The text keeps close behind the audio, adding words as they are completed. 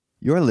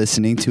You're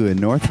listening to a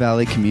North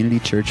Valley Community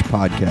Church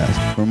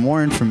podcast. For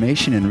more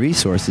information and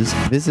resources,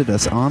 visit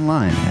us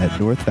online at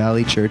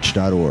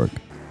northvalleychurch.org.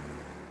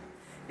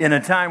 In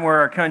a time where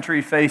our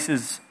country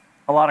faces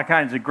a lot of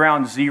kinds of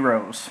ground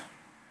zeros,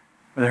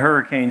 where the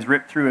hurricanes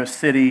rip through a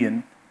city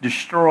and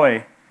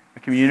destroy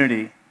a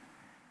community,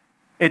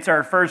 it's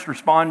our first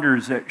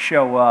responders that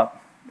show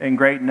up in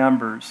great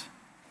numbers.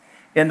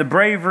 And the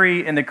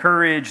bravery and the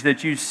courage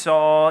that you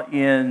saw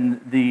in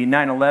the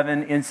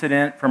 9/11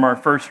 incident from our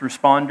first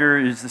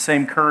responder is the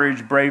same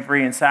courage,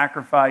 bravery, and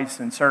sacrifice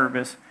and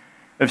service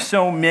of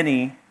so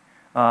many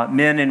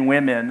men and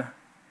women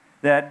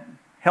that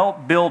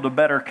helped build a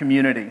better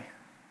community.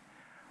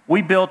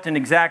 We built an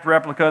exact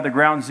replica of the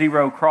Ground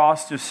Zero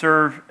cross to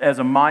serve as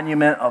a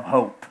monument of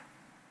hope.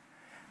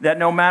 That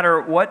no matter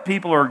what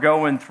people are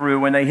going through,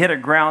 when they hit a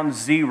ground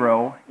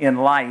zero in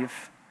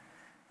life,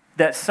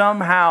 that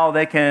somehow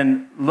they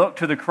can look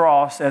to the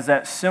cross as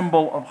that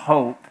symbol of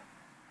hope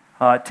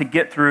to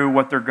get through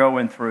what they're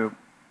going through.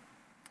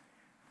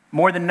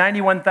 More than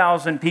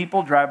 91,000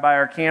 people drive by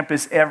our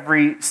campus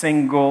every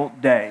single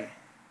day.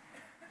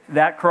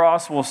 That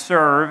cross will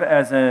serve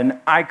as an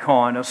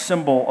icon, a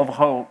symbol of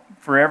hope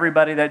for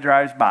everybody that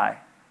drives by.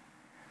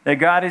 That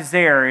God is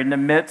there in the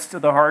midst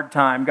of the hard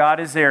time. God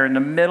is there in the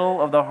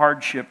middle of the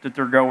hardship that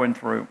they're going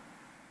through.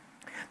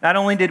 Not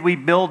only did we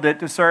build it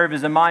to serve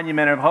as a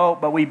monument of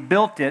hope, but we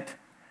built it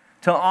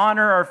to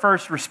honor our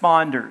first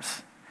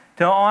responders,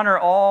 to honor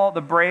all the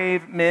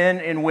brave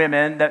men and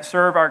women that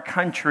serve our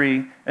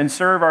country and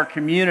serve our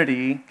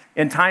community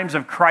in times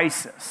of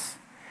crisis.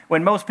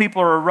 When most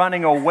people are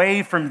running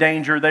away from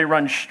danger, they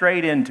run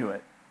straight into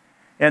it.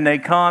 And they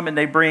come and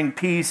they bring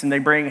peace and they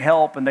bring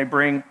help and they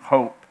bring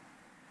hope.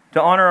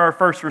 To honor our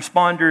first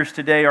responders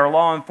today, our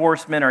law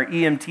enforcement, our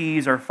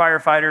EMTs, our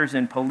firefighters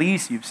and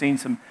police, you've seen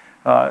some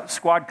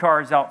squad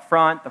cars out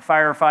front, the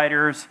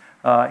firefighters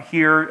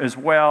here as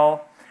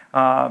well.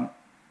 I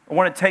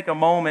want to take a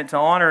moment to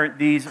honor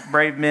these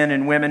brave men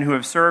and women who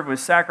have served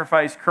with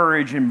sacrifice,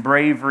 courage, and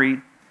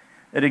bravery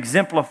that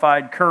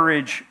exemplified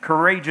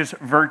courageous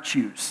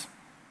virtues,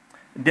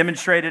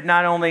 demonstrated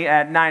not only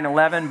at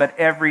 9/11, but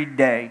every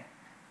day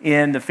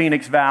in the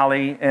Phoenix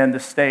Valley and the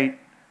state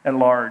at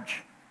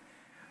large.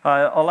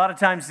 A lot of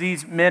times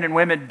these men and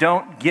women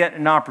don't get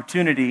an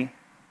opportunity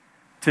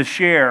to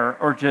share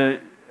or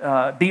to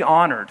be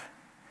honored.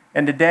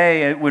 And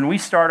today, when we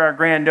start our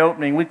grand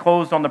opening, we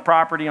closed on the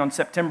property on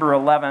September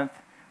 11th.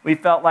 We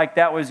felt like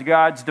that was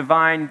God's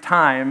divine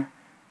time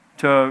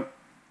to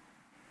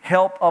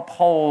help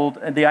uphold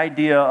the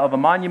idea of a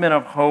monument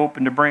of hope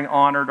and to bring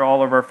honor to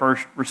all of our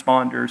first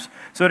responders.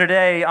 So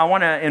today, I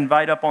want to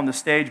invite up on the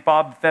stage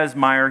Bob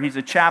Fesmeyer. He's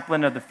a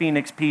chaplain of the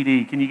Phoenix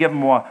PD. Can you give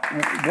him a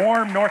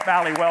warm North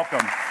Valley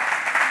welcome?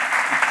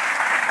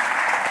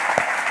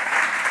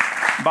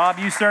 Bob,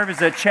 you serve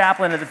as a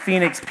chaplain of the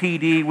Phoenix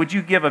PD. Would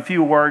you give a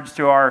few words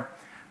to our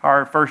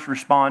first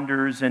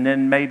responders and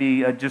then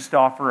maybe just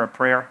offer a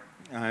prayer?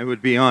 I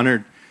would be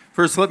honored.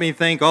 First, let me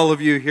thank all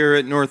of you here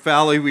at North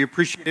Valley. We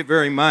appreciate it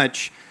very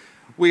much.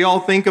 We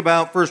all think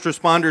about first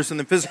responders and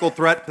the physical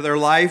threat to their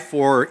life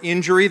or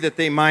injury that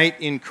they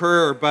might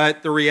incur,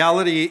 but the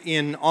reality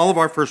in all of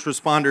our first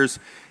responders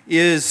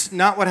is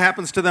not what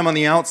happens to them on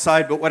the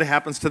outside, but what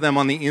happens to them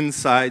on the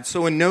inside.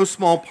 So in no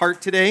small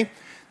part today,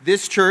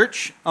 this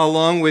church,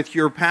 along with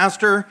your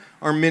pastor,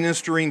 are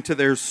ministering to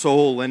their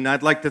soul, and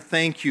I'd like to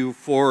thank you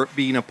for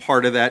being a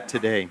part of that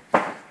today.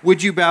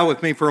 Would you bow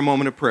with me for a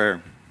moment of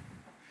prayer?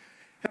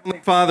 Heavenly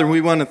Father, we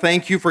want to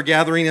thank you for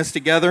gathering us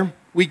together.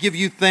 We give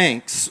you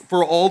thanks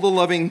for all the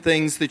loving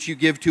things that you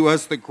give to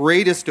us, the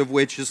greatest of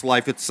which is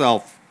life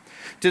itself.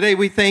 Today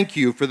we thank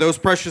you for those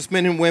precious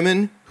men and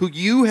women who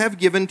you have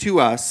given to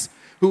us,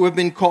 who have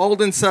been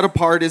called and set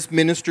apart as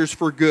ministers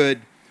for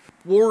good.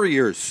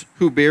 Warriors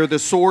who bear the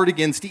sword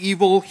against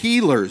evil,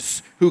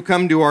 healers who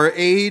come to our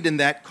aid, and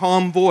that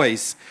calm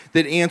voice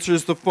that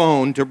answers the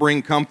phone to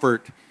bring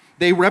comfort.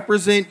 They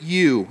represent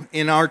you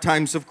in our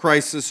times of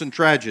crisis and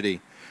tragedy,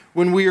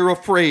 when we are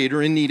afraid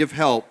or in need of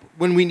help,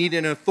 when we need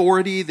an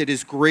authority that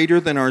is greater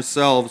than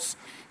ourselves.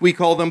 We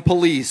call them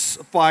police,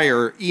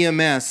 fire,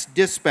 EMS,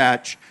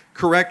 dispatch,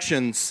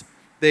 corrections.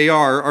 They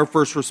are our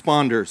first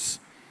responders.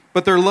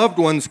 But their loved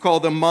ones call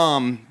them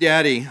mom,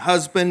 daddy,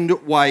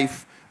 husband,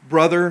 wife,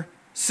 brother,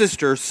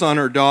 sister, son,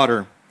 or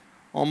daughter.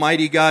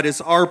 Almighty God is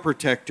our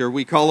protector.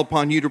 We call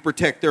upon you to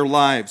protect their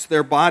lives,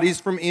 their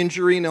bodies from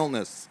injury and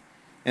illness,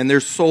 and their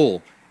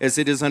soul as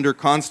it is under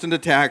constant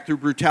attack through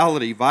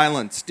brutality,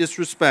 violence,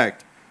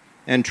 disrespect,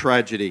 and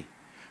tragedy.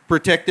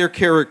 Protect their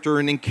character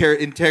and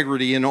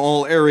integrity in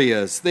all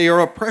areas. They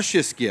are a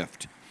precious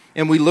gift,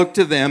 and we look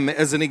to them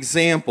as an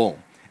example,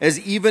 as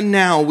even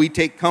now we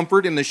take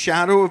comfort in the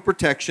shadow of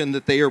protection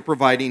that they are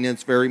providing in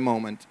this very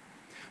moment.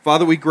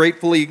 Father, we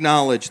gratefully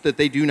acknowledge that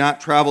they do not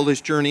travel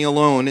this journey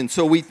alone, and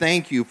so we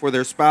thank you for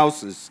their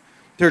spouses,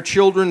 their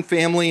children,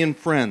 family, and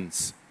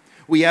friends.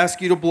 We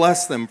ask you to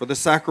bless them for the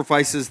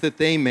sacrifices that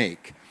they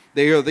make.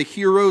 They are the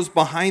heroes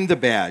behind the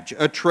badge,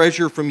 a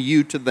treasure from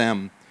you to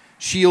them.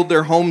 Shield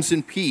their homes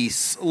in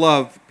peace,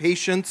 love,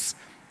 patience,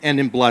 and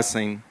in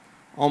blessing.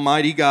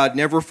 Almighty God,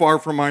 never far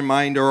from my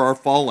mind are our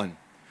fallen,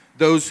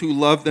 those who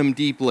love them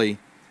deeply,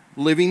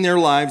 living their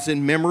lives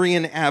in memory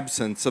and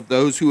absence of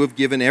those who have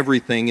given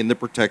everything in the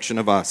protection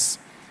of us.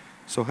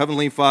 So,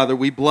 Heavenly Father,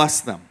 we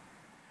bless them,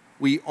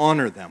 we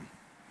honor them,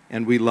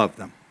 and we love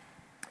them.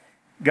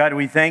 God,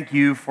 we thank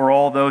you for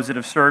all those that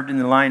have served in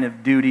the line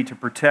of duty to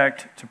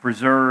protect, to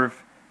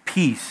preserve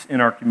peace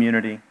in our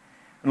community.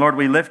 And Lord,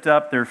 we lift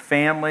up their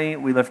family,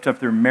 we lift up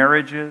their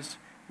marriages,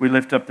 we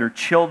lift up their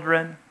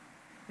children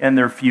and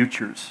their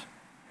futures.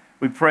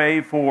 We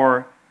pray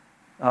for,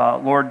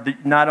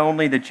 Lord, not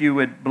only that you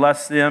would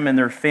bless them and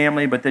their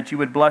family, but that you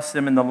would bless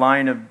them in the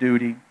line of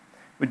duty.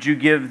 Would you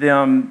give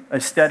them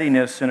a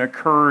steadiness and a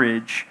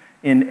courage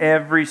in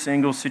every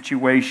single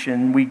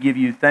situation? We give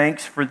you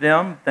thanks for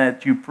them,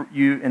 that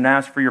you and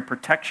ask for your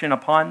protection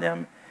upon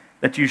them,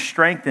 that you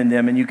strengthen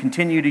them and you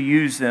continue to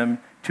use them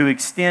to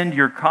extend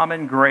your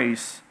common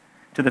grace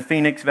to the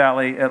Phoenix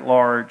Valley at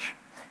large.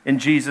 In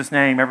Jesus'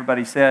 name,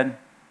 everybody said,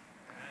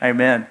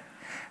 amen.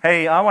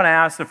 Hey, I want to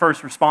ask the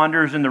first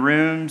responders in the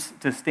rooms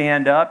to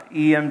stand up.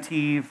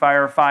 EMT,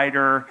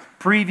 firefighter,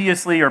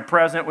 previously or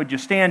present, would you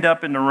stand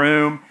up in the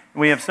room?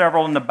 We have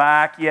several in the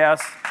back,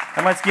 yes.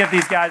 And let's give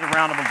these guys a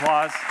round of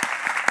applause.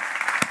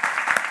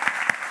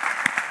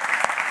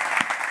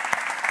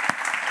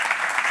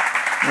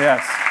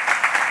 Yes.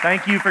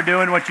 Thank you for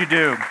doing what you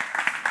do.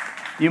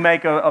 You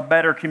make a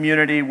better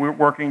community. We're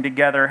working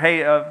together.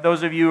 Hey,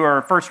 those of you who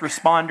are first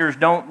responders,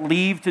 don't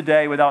leave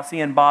today without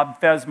seeing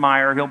Bob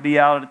Fesmeyer. He'll be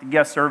out at the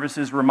guest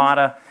services,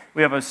 Ramada.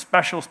 We have a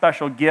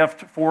special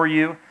gift for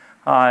you,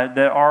 that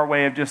our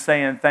way of just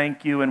saying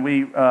thank you, and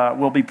we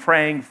will be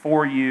praying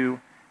for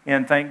you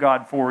and thank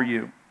God for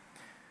you.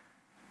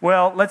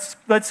 Well, let's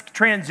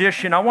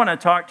transition. I want to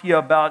talk to you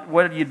about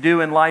what do you do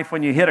in life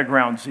when you hit a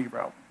ground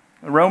zero.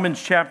 In Romans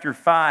chapter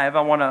 5,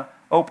 I want to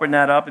open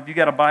that up. If you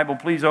got a Bible,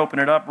 please open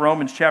it up.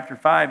 Romans chapter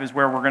 5 is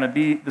where we're going to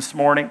be this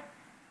morning.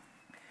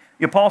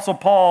 The Apostle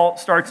Paul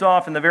starts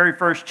off in the very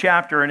first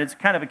chapter, and it's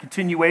kind of a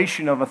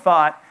continuation of a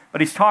thought, but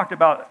he's talked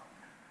about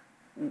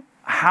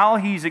how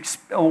he's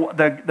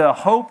the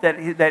hope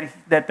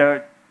that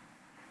the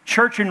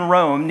church in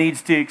Rome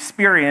needs to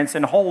experience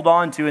and hold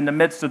on to in the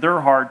midst of their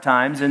hard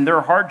times and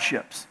their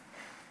hardships.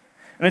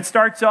 And it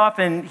starts off,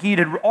 and he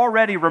had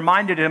already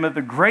reminded him of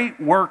the great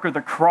work of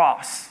the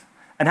cross,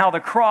 and how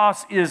the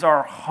cross is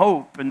our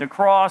hope, and the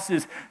cross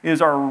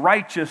is our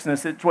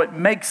righteousness. It's what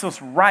makes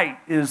us right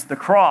is the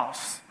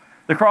cross.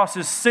 The cross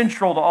is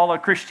central to all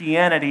of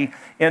Christianity.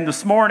 And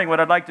this morning, what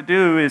I'd like to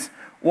do is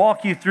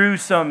walk you through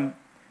some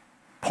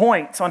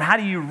points on how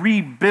do you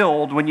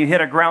rebuild when you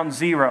hit a ground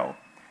zero.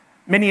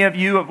 Many of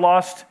you have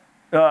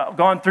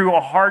gone through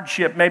a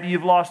hardship. Maybe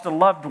you've lost a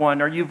loved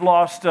one, or you've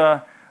lost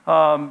a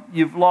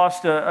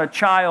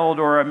child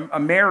or a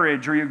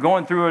marriage, or you're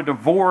going through a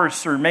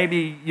divorce, or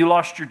maybe you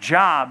lost your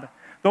job.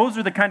 Those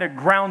are the kind of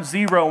ground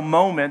zero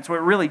moments where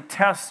it really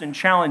tests and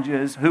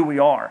challenges who we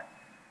are.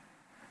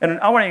 And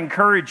I want to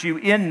encourage you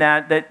in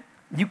that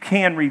you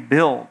can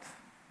rebuild.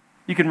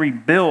 You can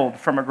rebuild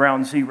from a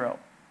ground zero.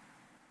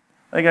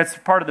 I think that's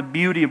part of the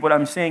beauty of what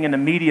I'm seeing in the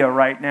media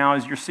right now,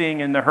 is you're seeing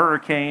in the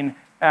hurricane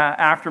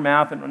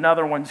aftermath, and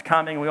another one's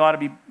coming. We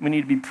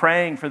need to be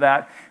praying for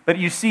that. But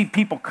you see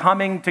people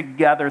coming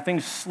together.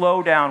 Things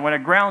slow down. When a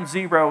ground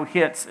zero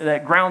hits,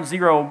 that ground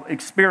zero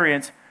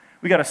experience,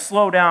 we got to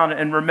slow down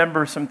and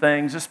remember some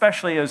things,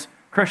 especially as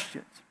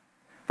Christians.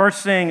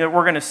 First thing that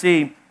we're going to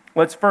see,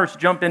 let's first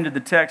jump into the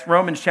text.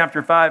 Romans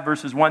chapter 5,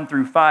 verses 1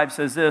 through 5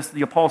 says this.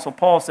 The Apostle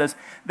Paul says,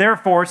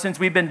 "Therefore, since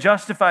we've been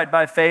justified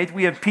by faith,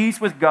 we have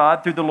peace with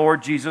God through the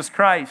Lord Jesus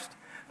Christ.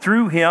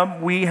 Through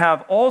him, we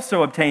have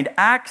also obtained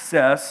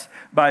access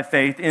by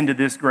faith into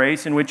this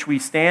grace in which we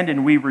stand,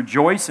 and we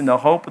rejoice in the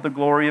hope of the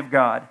glory of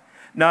God.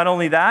 Not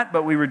only that,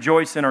 but we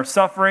rejoice in our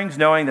sufferings,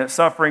 knowing that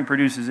suffering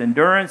produces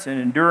endurance, and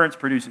endurance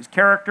produces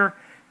character.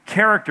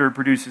 Character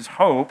produces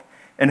hope,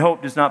 and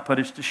hope does not put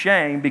us to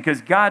shame,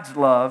 because God's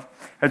love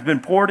has been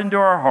poured into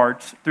our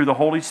hearts through the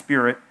Holy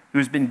Spirit who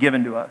has been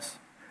given to us."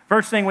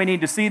 First thing we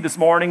need to see this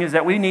morning is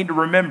that we need to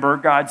remember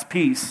God's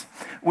peace.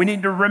 We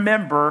need to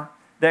remember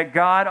that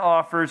God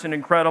offers an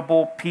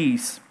incredible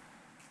peace.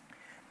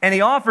 And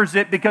he offers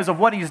it because of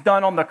what he's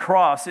done on the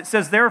cross. It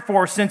says,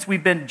 "Therefore, since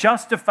we've been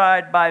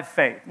justified by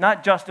faith,"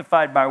 not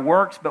justified by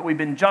works, but we've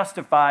been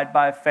justified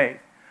by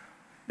faith,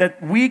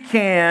 that we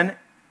can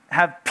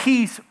have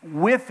peace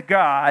with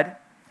God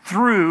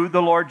through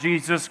the Lord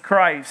Jesus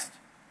Christ.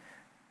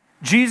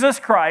 Jesus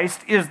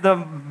Christ is the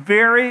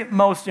very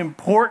most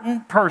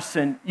important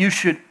person you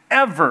should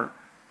ever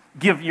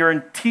give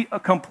your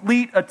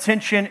complete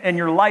attention and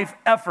your life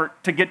effort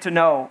to get to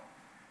know.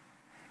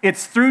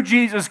 It's through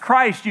Jesus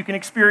Christ you can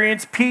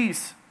experience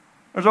peace.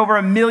 There's over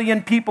 1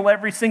 million people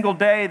every single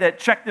day that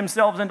check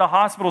themselves into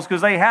hospitals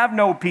because they have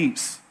no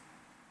peace.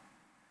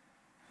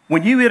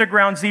 When you hit a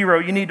ground zero,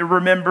 you need to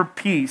remember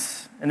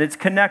peace, and it's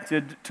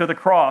connected to the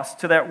cross,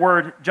 to that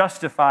word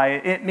justify.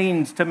 It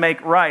means to make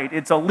right.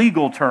 It's a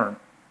legal term.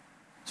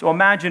 So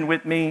imagine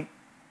with me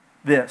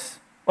this.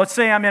 Let's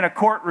say I'm in a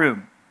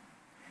courtroom,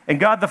 and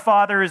God the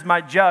Father is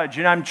my judge,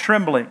 and I'm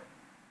trembling.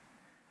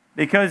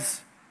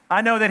 because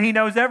I know that he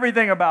knows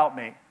everything about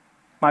me,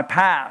 my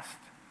past,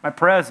 my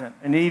present,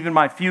 and even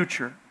my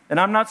future. And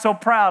I'm not so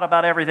proud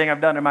about everything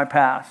I've done in my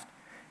past.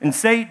 And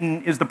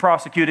Satan is the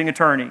prosecuting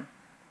attorney.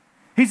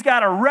 He's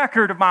got a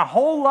record of my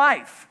whole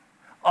life,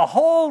 a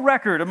whole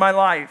record of my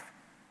life.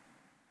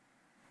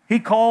 He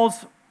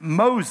calls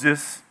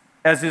Moses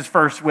as his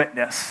first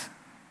witness.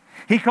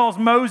 He calls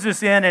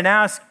Moses in and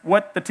asks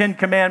what the 10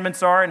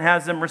 commandments are and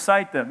has them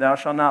recite them. Thou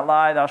shalt not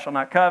lie, thou shalt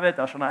not covet,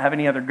 thou shalt not have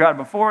any other God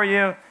before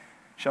you, you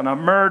shall not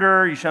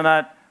murder, you shall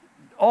not,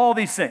 all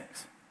these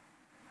things.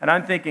 And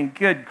I'm thinking,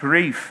 good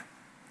grief.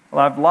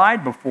 Well, I've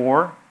lied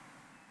before.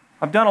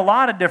 I've done a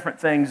lot of different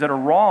things that are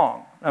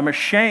wrong. I'm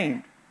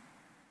ashamed.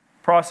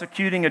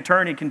 Prosecuting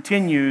attorney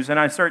continues, and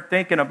I start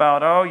thinking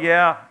about, oh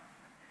yeah.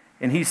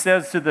 And he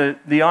says to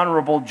the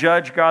honorable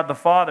judge, God the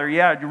Father,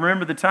 yeah, do you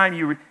remember the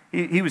time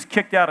he was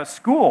kicked out of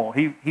school?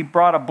 He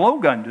brought a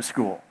blowgun to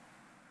school.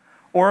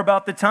 Or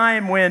about the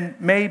time when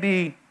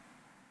maybe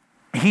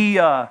he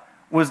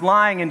was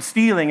lying and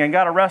stealing and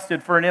got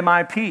arrested for an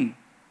MIP.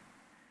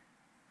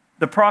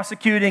 The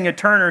prosecuting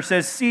attorney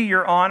says, see,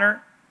 Your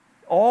Honor,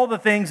 all the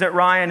things that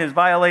Ryan has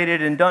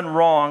violated and done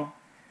wrong,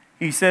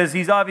 he says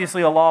he's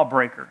obviously a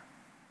lawbreaker.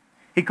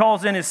 He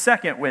calls in his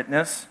second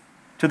witness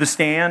to the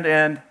stand,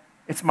 and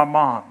it's my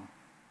mom.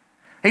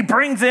 He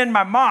brings in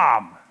my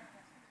mom.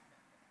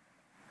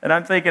 And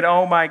I'm thinking,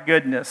 oh my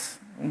goodness.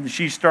 And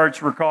she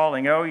starts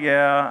recalling, oh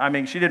yeah. I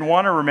mean, she didn't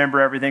want to remember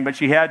everything, but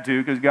she had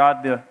to because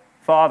God the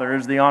Father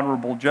is the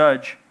honorable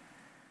judge.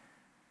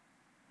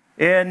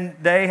 And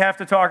they have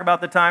to talk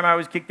about the time I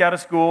was kicked out of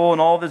school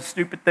and all the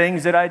stupid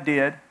things that I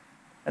did.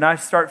 And I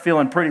start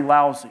feeling pretty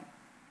lousy.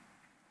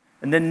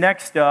 And then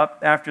next up,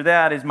 after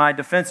that, is my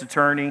defense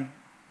attorney,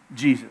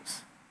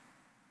 Jesus.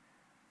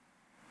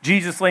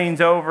 Jesus leans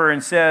over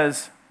and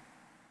says,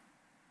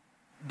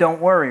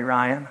 don't worry,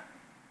 Ryan.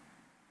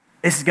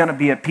 This is going to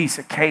be a piece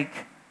of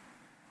cake.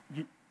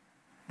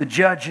 The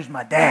judge is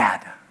my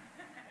dad.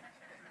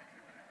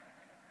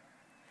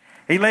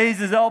 He lays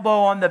his elbow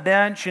on the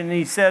bench and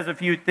he says a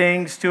few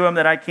things to him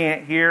that I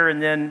can't hear.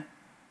 And then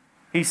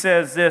he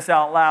says this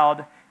out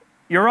loud.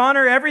 Your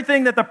Honor,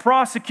 everything that the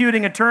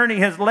prosecuting attorney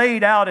has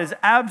laid out is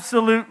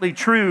absolutely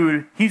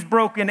true. He's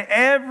broken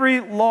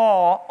every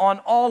law on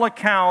all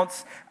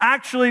accounts.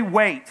 Actually,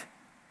 wait.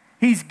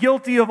 He's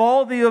guilty of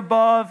all the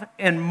above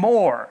and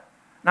more.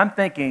 And I'm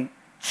thinking,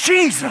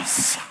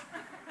 Jesus!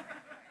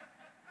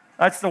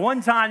 That's the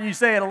one time you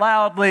say it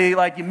loudly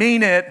like you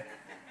mean it.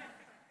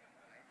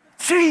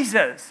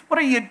 Jesus, what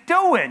are you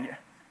doing?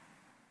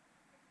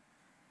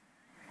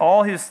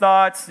 All his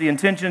thoughts, the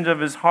intentions of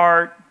his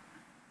heart,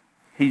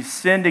 he's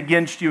sinned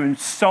against you in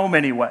so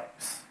many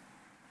ways.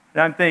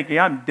 And I'm thinking,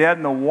 I'm dead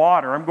in the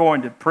water. I'm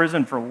going to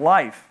prison for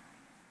life.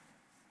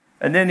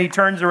 And then he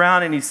turns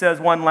around and he says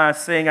one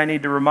last thing I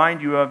need to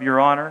remind you of, Your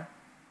Honor.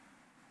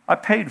 I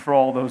paid for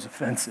all those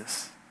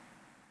offenses.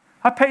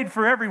 I paid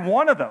for every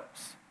one of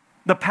those.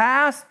 The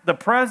past, the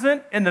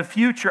present, and the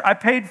future. I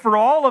paid for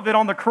all of it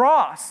on the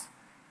cross.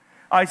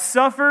 I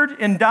suffered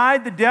and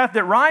died the death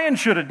that Ryan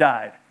should have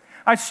died.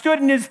 I stood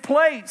in his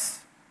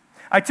place.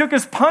 I took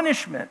his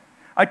punishment.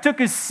 I took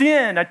his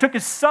sin. I took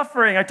his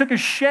suffering. I took his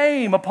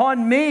shame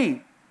upon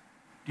me.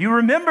 Do you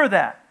remember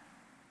that?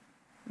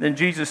 Then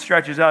Jesus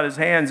stretches out his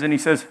hands and he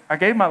says, I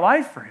gave my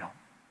life for him.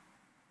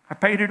 I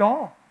paid it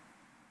all.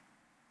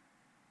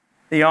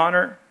 The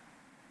honor,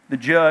 the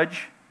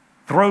judge,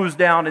 throws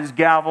down his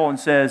gavel and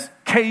says,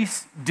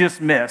 case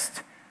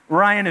dismissed.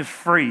 Ryan is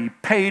free,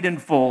 paid in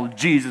full.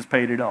 Jesus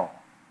paid it all.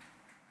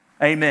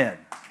 Amen.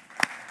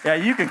 Yeah,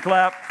 you can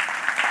clap.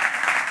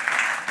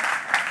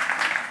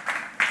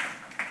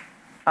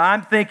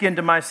 I'm thinking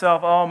to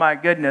myself, oh my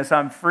goodness,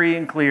 I'm free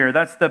and clear.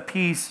 That's the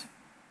peace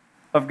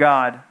of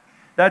God.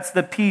 That's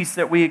the peace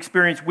that we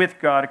experience with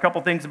God. A couple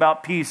things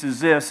about peace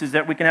is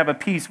that we can have a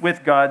peace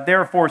with God.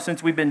 Therefore,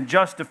 since we've been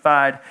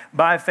justified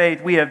by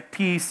faith, we have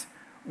peace.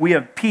 We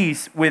have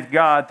peace with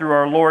God through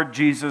our Lord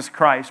Jesus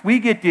Christ. We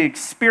get to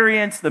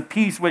experience the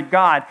peace with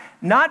God,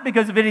 not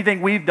because of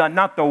anything we've done,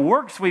 not the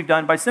works we've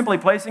done, by simply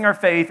placing our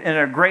faith in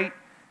a great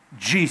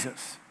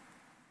Jesus.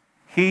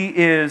 He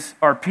is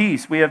our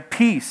peace. We have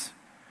peace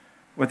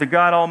with the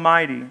God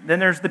Almighty. Then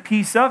there's the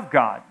peace of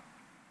God.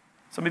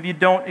 Some of you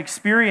don't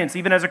experience,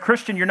 even as a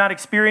Christian, you're not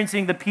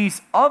experiencing the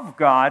peace of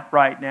God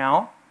right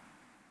now,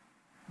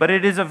 but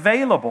it is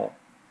available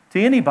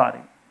to anybody.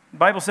 The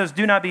Bible says,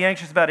 do not be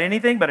anxious about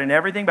anything, but in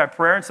everything, by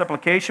prayer and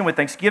supplication, with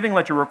thanksgiving,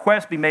 let your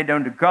requests be made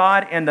known to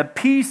God, and the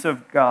peace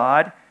of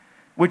God,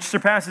 which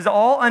surpasses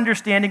all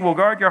understanding, will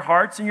guard your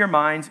hearts and your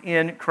minds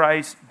in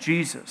Christ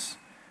Jesus.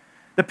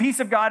 The peace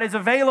of God is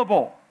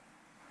available.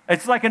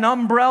 It's like an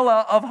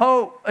umbrella of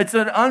hope. It's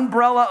an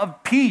umbrella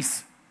of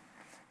peace.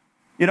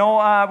 You know,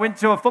 I went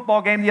to a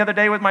football game the other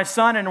day with my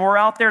son, and we're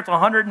out there. It's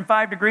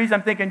 105 degrees.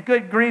 I'm thinking,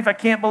 good grief, I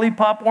can't believe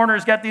Pop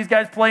Warner's got these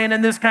guys playing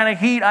in this kind of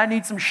heat. I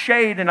need some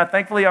shade. And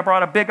thankfully, I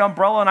brought a big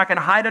umbrella, and I can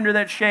hide under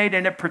that shade,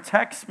 and it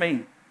protects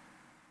me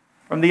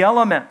from the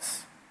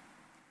elements.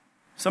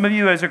 Some of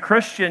you, as a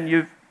Christian,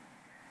 you've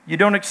You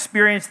don't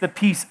experience the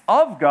peace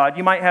of God.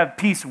 You might have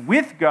peace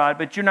with God,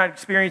 but you're not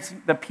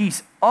experiencing the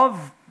peace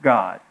of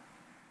God.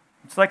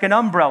 It's like an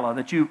umbrella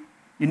that you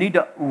need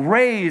to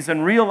raise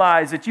and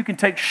realize that you can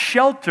take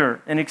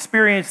shelter and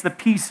experience the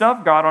peace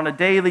of God on a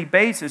daily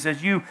basis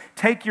as you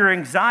take your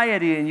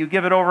anxiety and you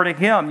give it over to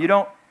Him. You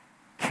don't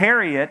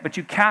carry it, but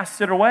you cast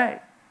it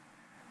away.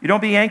 You don't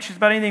be anxious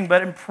about anything,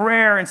 but in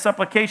prayer and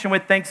supplication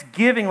with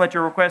thanksgiving, let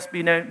your requests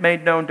be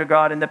made known to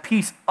God. And the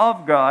peace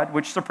of God,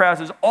 which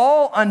surpasses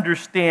all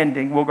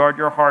understanding, will guard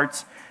your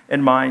hearts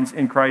and minds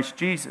in Christ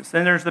Jesus.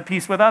 Then there's the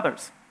peace with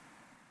others.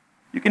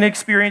 You can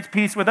experience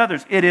peace with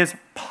others. It is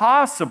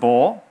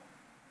possible.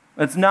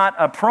 It's not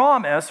a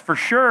promise. For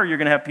sure you're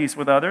going to have peace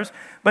with others.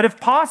 But if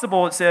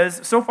possible, it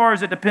says, so far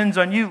as it depends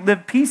on you,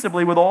 live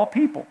peaceably with all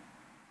people.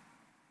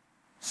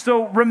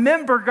 So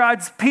remember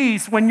God's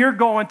peace when you're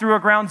going through a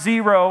ground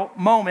zero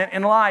moment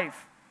in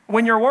life.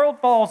 When your world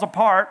falls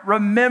apart,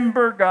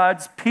 remember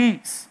God's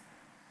peace.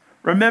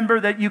 Remember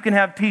that you can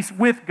have peace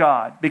with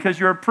God because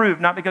you're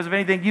approved, not because of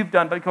anything you've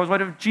done, but because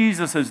what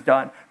Jesus has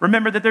done.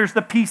 Remember that there's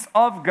the peace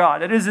of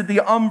God. It is the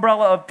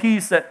umbrella of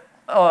peace that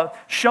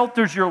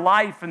shelters your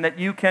life and that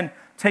you can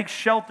take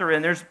shelter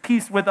in. There's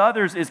peace with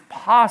others is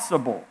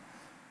possible.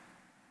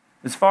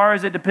 As far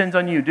as it depends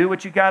on you, do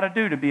what you got to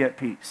do to be at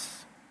peace.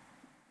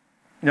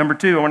 Number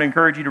 2, I want to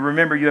encourage you to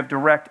remember you have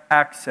direct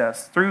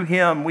access. Through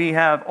Him, we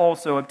have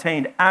also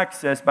obtained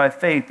access by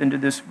faith into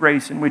this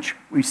grace in which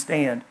we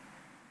stand.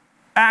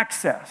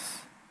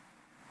 Access.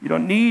 You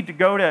don't need to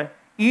go to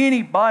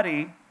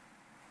anybody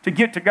to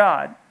get to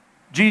God.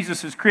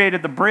 Jesus has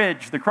created the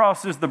bridge. The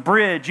cross is the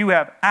bridge. You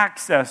have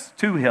access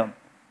to Him.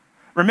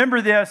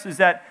 Remember this, is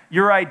that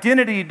your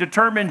identity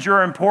determines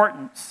your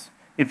importance.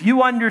 If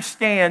you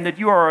understand that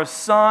you are a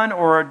son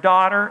or a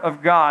daughter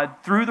of God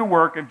through the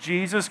work of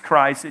Jesus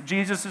Christ, that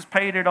Jesus has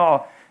paid it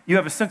all, you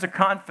have a sense of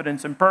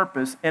confidence and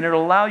purpose, and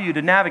it'll allow you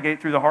to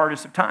navigate through the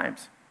hardest of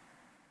times.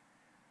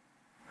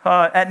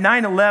 At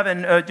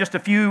 9/11, just a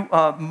few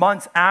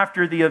months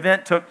after the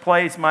event took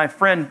place, my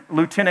friend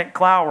Lieutenant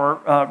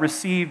Clower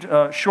received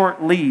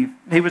short leave.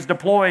 He was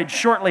deployed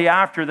shortly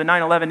after the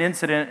 9/11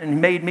 incident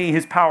and made me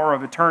his power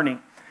of attorney.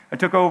 I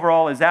took over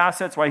all his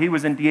assets while he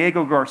was in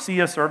Diego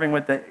Garcia serving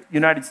with the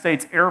United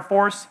States Air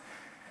Force.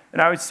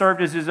 And I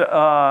served as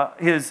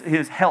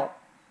his help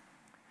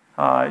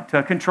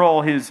to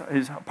control his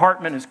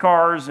apartment, his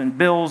cars, and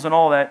bills and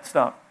all that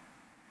stuff.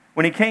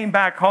 When he came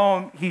back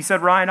home, he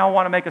said, Ryan, I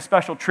want to make a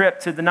special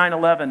trip to the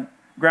 9/11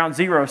 Ground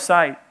Zero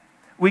site.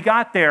 We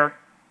got there,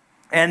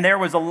 and there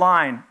was a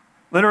line.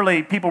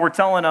 Literally, people were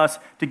telling us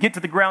to get to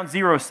the Ground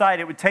Zero site,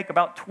 it would take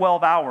about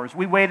 12 hours.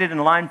 We waited in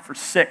line for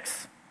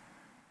 6.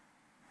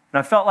 And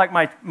I felt like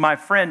my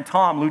friend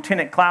Tom,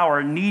 Lieutenant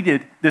Clower,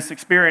 needed this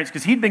experience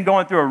because he'd been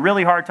going through a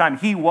really hard time.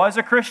 He was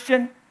a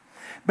Christian,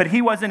 but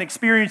he wasn't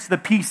experiencing the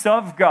peace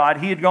of God.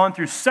 He had gone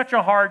through such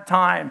a hard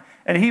time,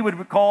 and he would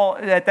recall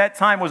at that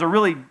time was a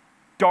really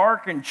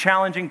dark and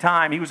challenging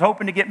time. He was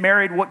hoping to get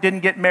married,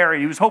 didn't get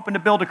married. He was hoping to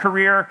build a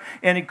career,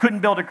 and he couldn't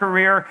build a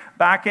career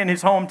back in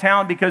his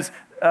hometown because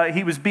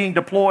he was being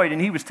deployed,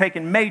 and he was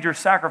taking major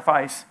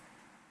sacrifice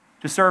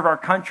to serve our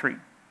country.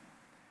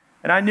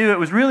 And I knew it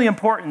was really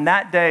important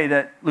that day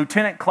that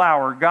Lieutenant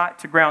Clower got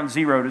to Ground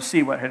Zero to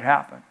see what had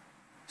happened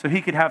so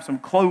he could have some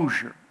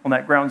closure on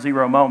that Ground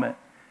Zero moment.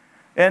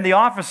 And the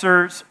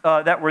officers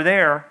that were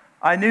there,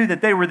 I knew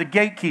that they were the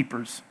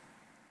gatekeepers.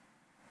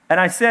 And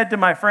I said to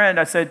my friend,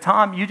 I said,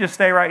 Tom, you just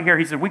stay right here.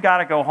 He said, we got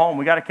to go home.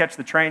 We got to catch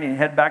the train and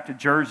head back to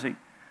Jersey.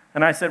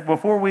 And I said,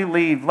 before we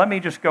leave, let me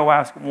just go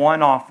ask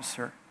one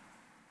officer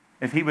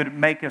if he would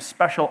make a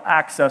special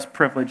access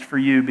privilege for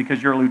you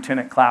because you're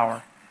Lieutenant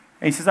Clower.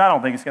 And he says, I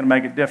don't think it's going to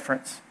make a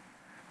difference.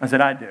 I said,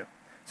 I do.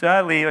 So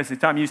I leave. I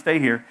said, Tom, you stay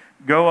here.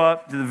 Go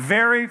up to the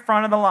very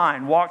front of the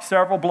line, walk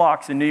several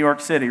blocks in New York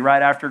City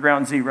right after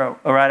Ground Zero,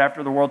 or right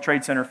after the World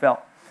Trade Center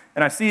fell.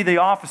 And I see the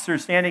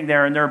officers standing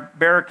there, and they're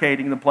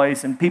barricading the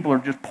place, and people are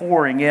just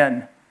pouring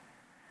in.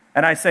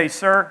 And I say,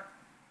 sir,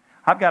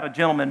 I've got a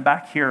gentleman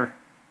back here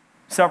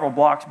several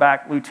blocks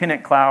back,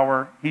 Lieutenant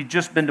Clower. He's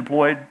just been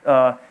deployed.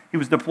 He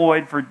was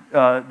deployed for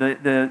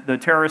the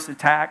terrorist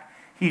attack.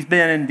 He's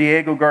been in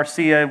Diego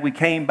Garcia. We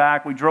came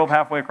back. We drove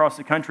halfway across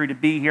the country to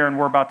be here, and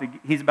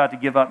he's about to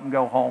give up and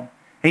go home.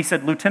 He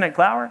said, Lieutenant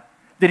Clower,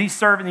 did he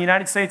serve in the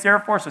United States Air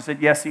Force? I said,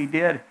 yes, he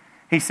did.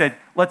 He said,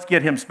 let's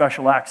get him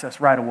special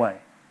access right away.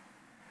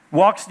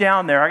 Walks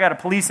down there. I got a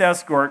police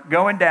escort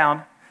going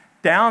down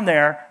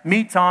there,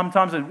 meet Tom.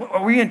 Tom said,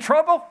 are we in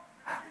trouble?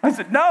 I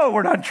said, no,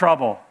 we're not in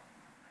trouble.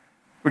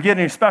 We're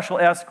getting a special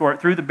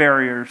escort through the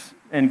barriers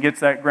and gets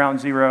that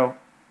Ground Zero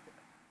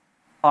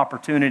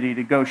opportunity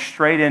to go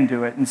straight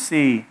into it and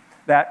see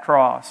that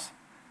cross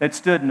that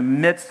stood in the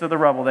midst of the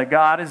rubble, that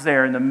God is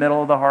there in the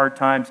middle of the hard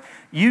times.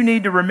 You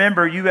need to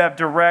remember you have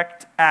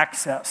direct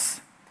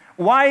access.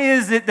 Why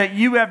is it that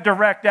you have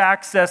direct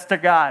access to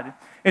God?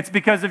 It's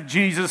because of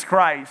Jesus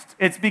Christ.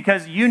 It's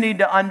because you need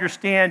to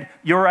understand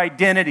your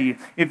identity.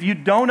 If you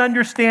don't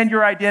understand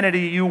your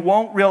identity, you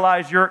won't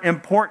realize your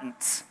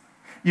importance.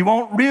 You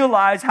won't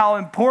realize how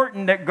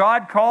important that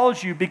God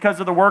calls you because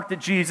of the work that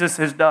Jesus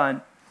has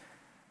done.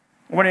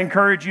 I want to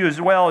encourage you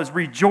as well is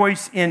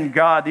rejoice in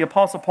God. The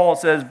Apostle Paul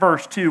says,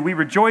 verse 2, we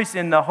rejoice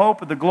in the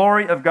hope of the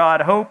glory of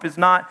God. Hope is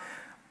not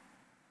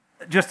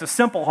just a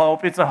simple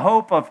hope. It's a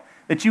hope of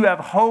that you have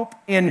hope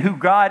in who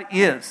God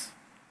is.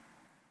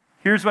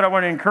 Here's what I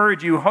want to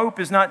encourage you. Hope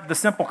is not the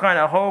simple kind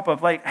of hope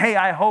of like, hey,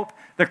 I hope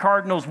the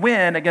Cardinals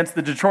win against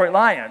the Detroit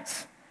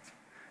Lions.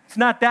 It's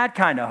not that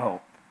kind of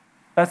hope.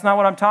 That's not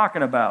what I'm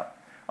talking about.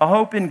 A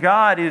hope in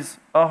God is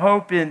a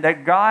hope in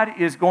that God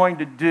is going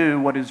to do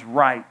what is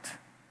right,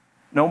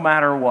 no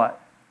matter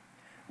what.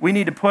 We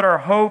need to put our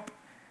hope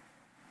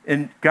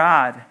in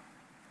God.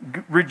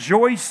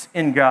 Rejoice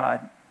in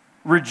God.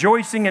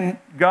 Rejoicing in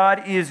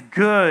God is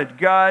good.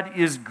 God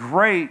is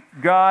great.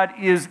 God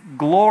is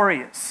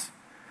glorious.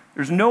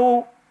 There's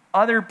no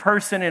other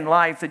person in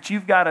life that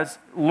you've got to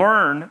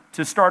learn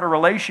to start a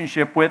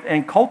relationship with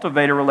and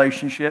cultivate a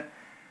relationship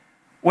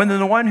when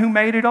the one who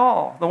made it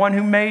all, the one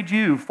who made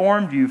you,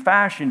 formed you,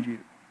 fashioned you,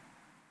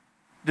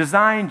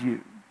 designed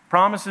you,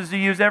 promises to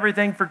use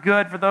everything for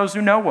good for those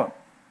who know Him.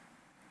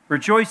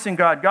 Rejoice in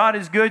God. God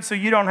is good, so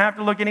you don't have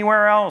to look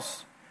anywhere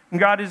else. And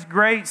God is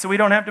great, so we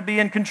don't have to be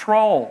in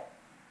control.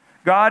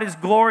 God is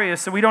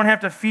glorious, so we don't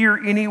have to fear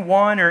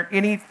anyone or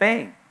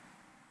anything.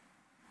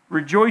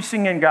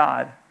 Rejoicing in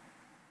God.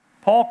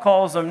 Paul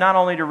calls them not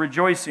only to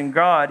rejoice in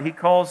God, he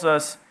calls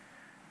us,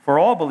 for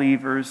all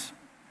believers,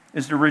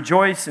 is to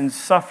rejoice in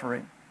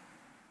suffering.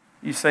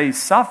 You say,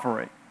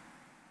 suffering?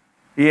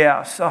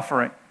 Yeah,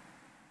 suffering.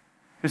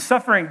 Because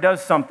suffering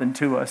does something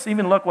to us.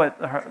 Even look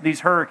what these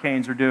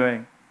hurricanes are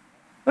doing.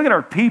 Look at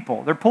our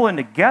people. They're pulling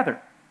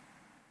together.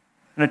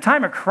 In a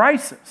time of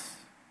crisis.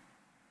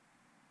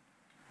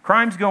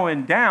 Crime's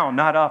going down,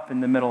 not up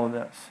in the middle of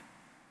this.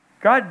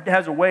 God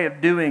has a way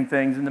of doing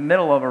things in the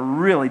middle of a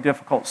really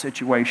difficult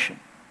situation.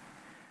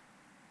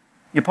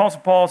 The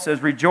Apostle Paul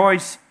says,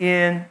 rejoice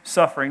in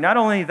suffering. Not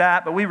only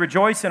that, but we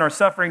rejoice in our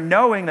suffering,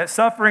 knowing that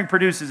suffering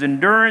produces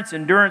endurance,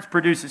 endurance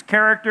produces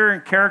character,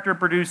 and character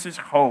produces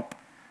hope.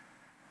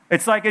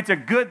 It's like it's a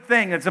good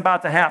thing that's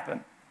about to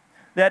happen.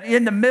 That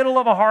in the middle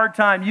of a hard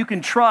time, you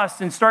can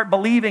trust and start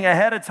believing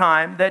ahead of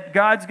time that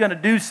God's going to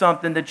do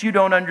something that you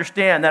don't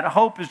understand, that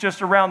hope is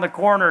just around the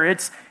corner.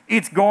 It's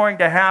going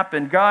to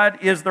happen. God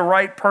is the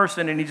right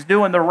person, and He's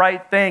doing the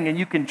right thing, and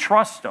you can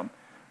trust Him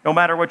no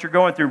matter what you're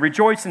going through.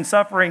 Rejoice in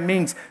suffering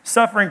means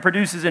suffering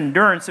produces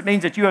endurance. It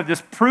means that you have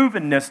this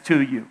provenness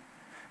to you.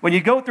 When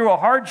you go through a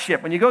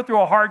hardship, when you go through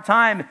a hard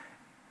time,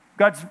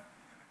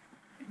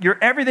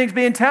 everything's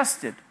being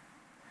tested.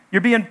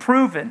 You're being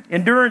proven.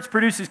 Endurance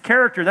produces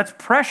character. That's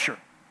pressure.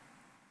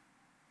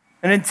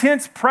 An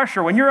intense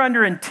pressure. When you're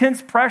under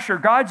intense pressure,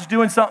 God's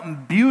doing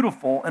something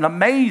beautiful and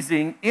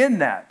amazing in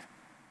that.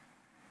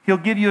 He'll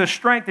give you a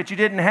strength that you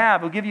didn't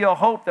have. He'll give you a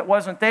hope that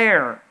wasn't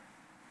there.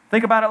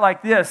 Think about it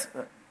like this.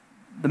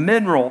 The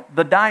mineral,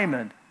 the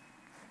diamond.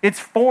 It's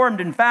formed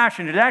and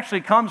fashioned. It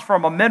actually comes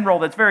from a mineral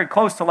that's very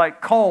close to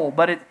like coal,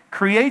 but it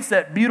creates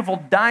that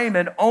beautiful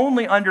diamond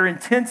only under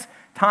intense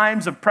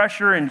times of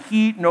pressure and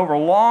heat and over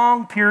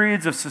long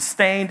periods of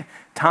sustained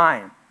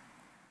time.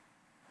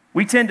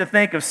 We tend to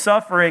think of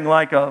suffering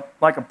like a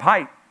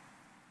pipe.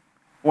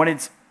 When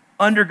it's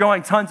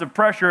undergoing tons of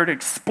pressure, it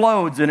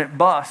explodes and it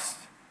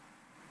busts.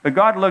 But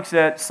God looks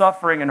at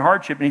suffering and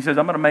hardship and He says,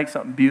 I'm going to make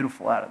something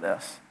beautiful out of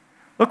this.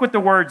 Look what the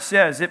word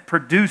says. It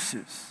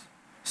produces.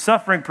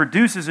 Suffering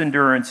produces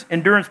endurance.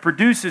 Endurance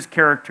produces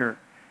character.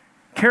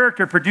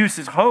 Character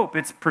produces hope.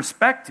 It's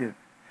perspective.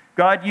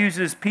 God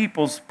uses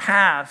people's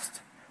past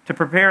to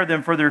prepare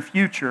them for their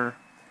future.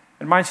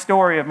 And my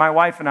story of my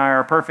wife and I are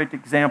a perfect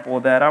example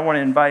of that. I want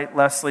to invite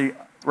Leslie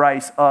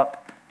Rice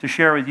up to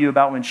share with you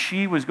about when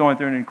she was going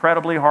through an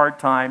incredibly hard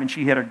time and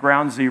she hit a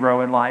ground zero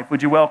in life.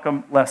 Would you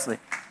welcome Leslie?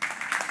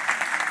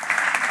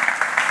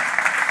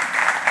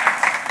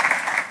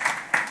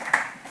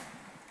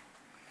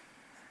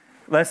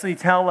 Leslie,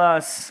 tell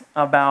us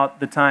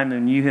about the time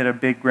when you hit a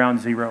big ground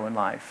zero in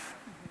life.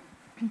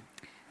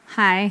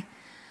 Hi.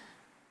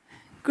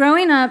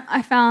 Growing up,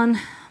 I found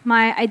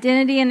my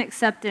identity and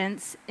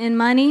acceptance in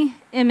money,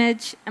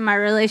 image, and my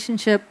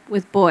relationship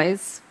with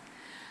boys.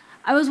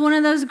 I was one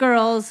of those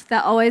girls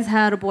that always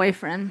had a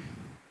boyfriend.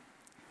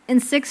 In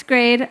 6th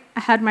grade, I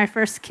had my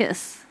first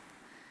kiss.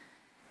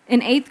 In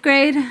 8th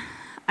grade,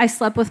 I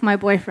slept with my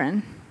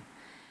boyfriend.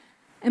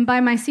 And by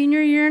my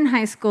senior year in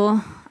high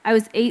school, I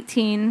was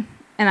 18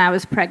 and I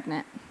was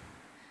pregnant.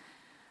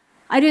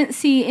 I didn't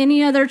see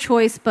any other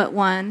choice but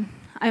one.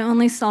 I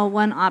only saw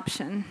one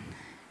option,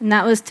 and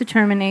that was to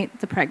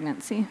terminate the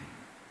pregnancy.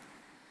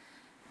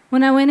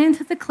 When I went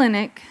into the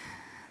clinic,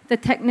 the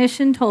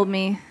technician told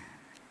me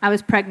I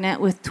was pregnant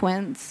with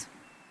twins.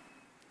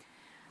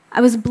 I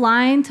was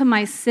blind to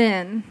my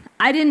sin.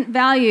 I didn't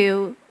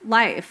value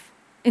life,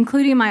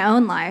 including my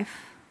own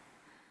life.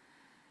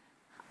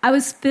 I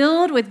was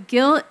filled with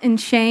guilt and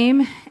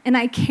shame, and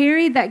I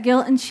carried that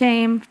guilt and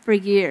shame for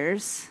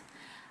years.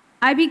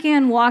 I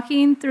began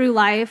walking through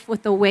life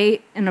with a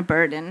weight and a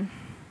burden.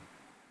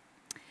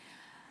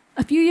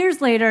 A few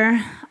years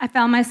later, I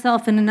found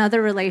myself in another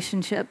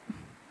relationship.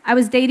 I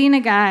was dating a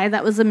guy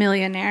that was a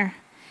millionaire.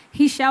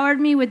 He showered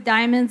me with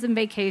diamonds and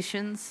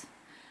vacations.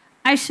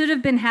 I should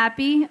have been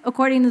happy.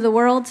 According to the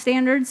world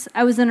standards,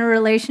 I was in a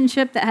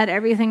relationship that had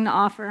everything to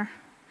offer.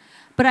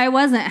 But I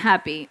wasn't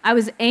happy. I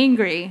was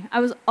angry. I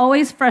was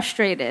always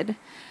frustrated.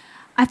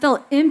 I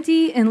felt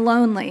empty and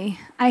lonely.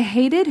 I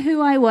hated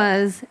who I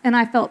was, and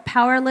I felt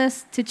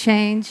powerless to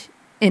change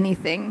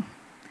anything.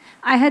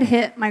 I had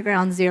hit my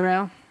ground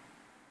zero.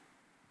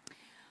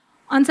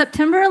 On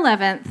September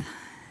 11th,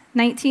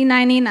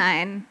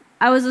 1999,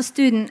 I was a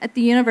student at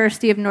the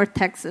University of North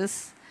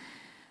Texas.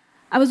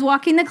 I was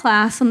walking to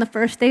class on the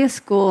first day of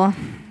school,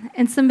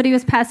 and somebody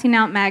was passing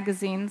out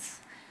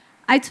magazines.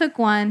 I took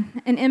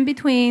one, and in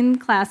between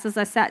classes,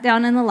 I sat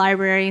down in the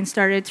library and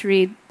started to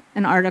read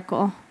an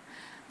article.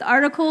 The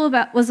article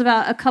was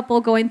about a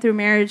couple going through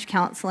marriage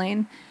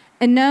counseling,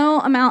 and no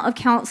amount of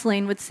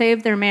counseling would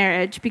save their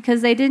marriage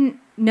because they didn't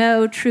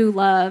know true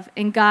love,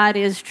 and God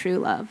is true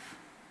love.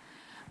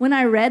 When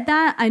I read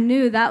that, I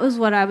knew that was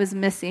what I was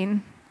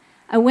missing.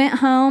 I went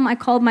home, I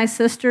called my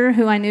sister,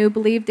 who I knew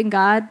believed in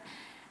God,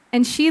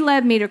 and she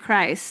led me to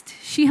Christ.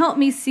 She helped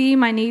me see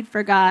my need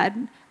for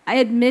God. I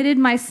admitted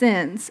my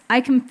sins.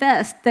 I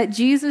confessed that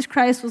Jesus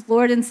Christ was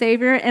Lord and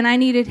Savior, and I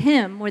needed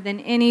Him more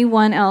than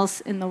anyone else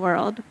in the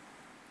world.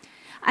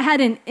 I had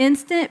an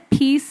instant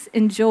peace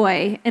and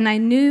joy, and I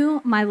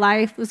knew my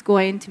life was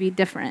going to be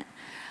different.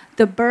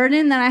 The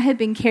burden that I had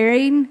been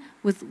carrying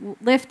was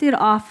lifted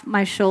off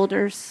my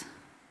shoulders.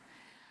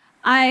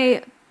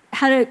 I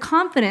had a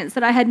confidence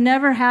that I had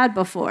never had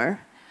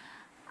before.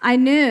 I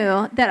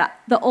knew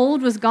that the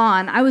old was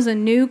gone. I was a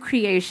new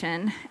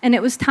creation, and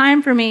it was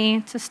time for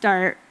me to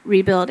start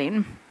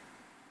rebuilding.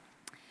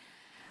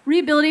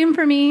 Rebuilding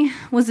for me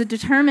was a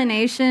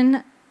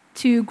determination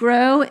to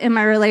grow in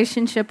my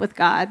relationship with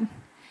God.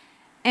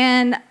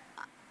 And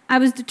I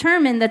was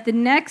determined that the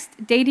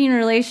next dating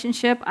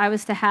relationship I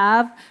was to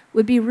have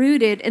would be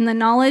rooted in the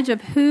knowledge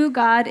of who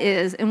God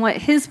is and what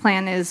His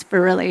plan is for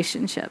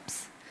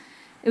relationships.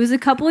 It was a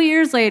couple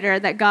years later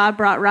that God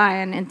brought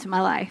Ryan into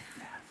my life.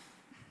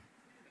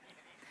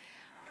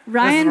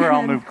 This is where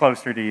I'll move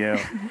closer to you.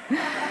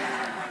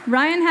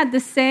 Ryan had the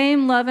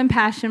same love and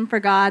passion for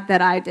God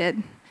that I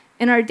did.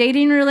 In our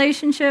dating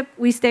relationship,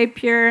 we stayed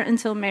pure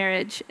until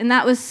marriage, and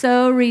that was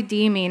so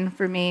redeeming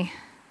for me.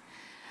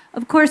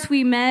 Of course,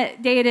 we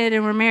met, dated,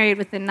 and were married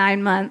within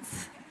 9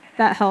 months.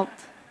 That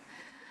helped.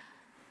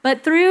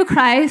 But through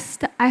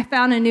Christ, I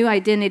found a new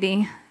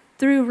identity.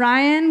 Through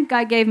Ryan,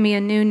 God gave me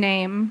a new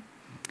name.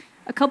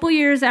 A couple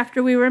years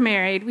after we were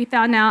married, we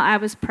found out I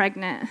was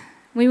pregnant.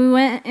 When we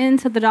went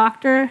into the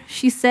doctor,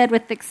 she said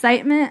with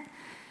excitement,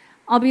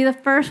 "I'll be the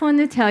first one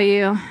to tell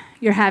you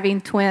you're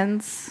having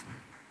twins."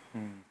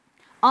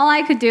 All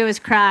I could do was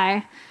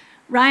cry.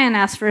 Ryan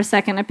asked for a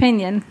second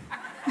opinion.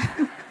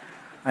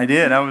 I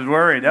did. I was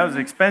worried. That was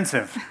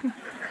expensive.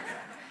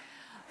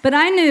 But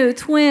I knew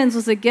twins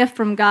was a gift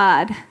from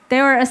God.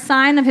 They were a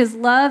sign of His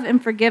love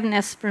and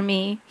forgiveness for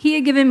me. He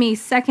had given me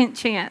second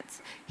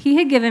chance. He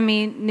had given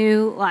me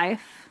new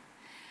life.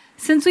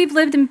 Since we've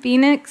lived in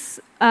Phoenix,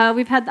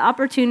 we've had the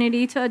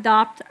opportunity to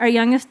adopt our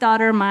youngest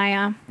daughter,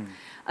 Maya.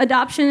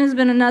 Adoption has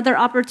been another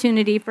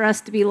opportunity for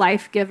us to be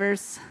life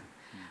givers.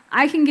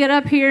 I can get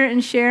up here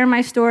and share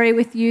my story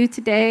with you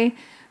today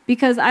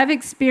because I've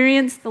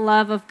experienced the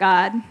love of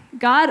God.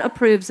 God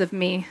approves of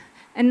me,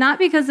 and not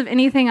because of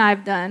anything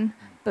I've done,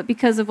 but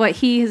because of what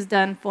He has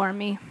done for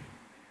me.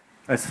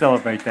 Let's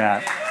celebrate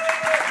that.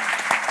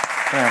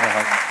 Can I have a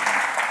hug?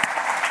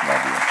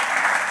 Love you.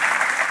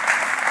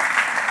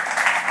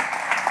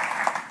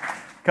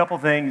 A couple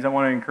things I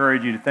want to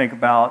encourage you to think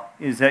about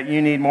is that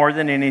you need more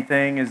than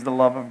anything is the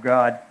love of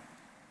God.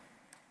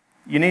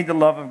 You need the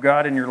love of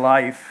God in your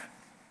life.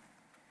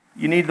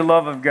 You need the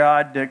love of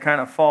God to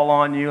kind of fall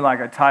on you like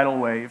a tidal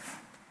wave.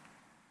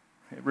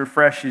 It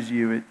refreshes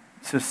you. It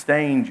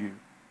sustains you.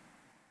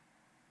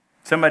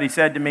 Somebody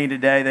said to me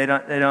today, they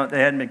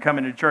hadn't been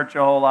coming to church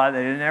a whole lot.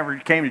 They never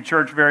came to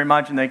church very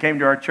much, and they came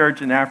to our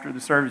church, and after the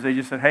service, they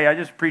just said, "Hey, I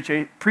just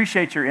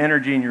appreciate your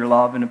energy and your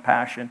love and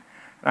passion."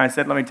 And I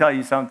said, "Let me tell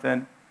you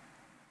something.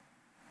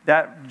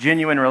 That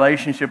genuine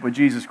relationship with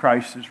Jesus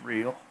Christ is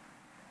real.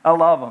 I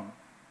love Him.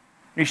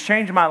 He's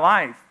changed my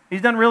life.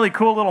 He's done really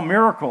cool little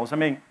miracles. I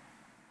mean,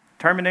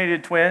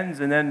 terminated twins,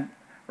 and then,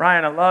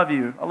 Ryan, I love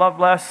you. I love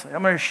Leslie.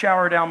 I'm going to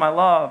shower down my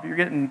love. You're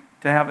getting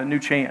to have a new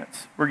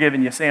chance. We're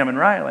giving you Sam and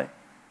Riley."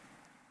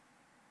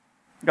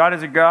 God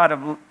is a God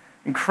of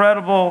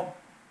incredible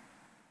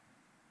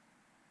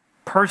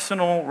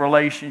personal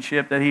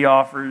relationship that He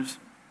offers.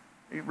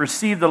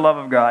 Receive the love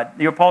of God.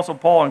 The Apostle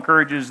Paul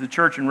encourages the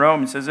church in Rome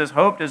and says this: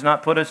 "Hope does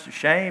not put us to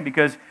shame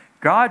because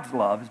God's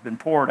love has been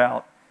poured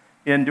out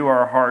into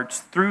our hearts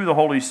through the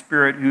Holy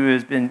Spirit who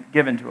has been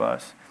given to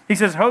us." He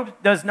says,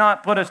 hope does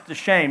not put us to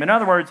shame. In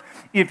other words,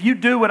 if you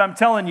do what I'm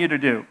telling you to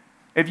do,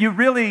 if you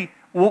really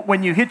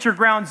when you hit your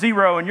ground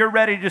zero and you're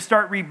ready to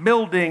start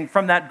rebuilding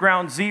from that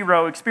ground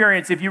zero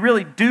experience, if you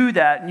really do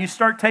that and you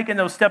start taking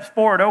those steps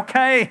forward,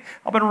 okay,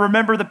 I'm going to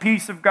remember the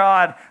peace of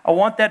God. I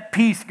want that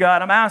peace,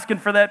 God. I'm asking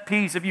for that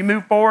peace. If you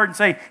move forward and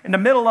say, in the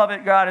middle of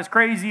it, God, as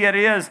crazy as it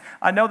is,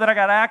 I know that I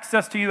got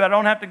access to you. I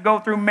don't have to go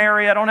through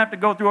Mary. I don't have to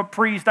go through a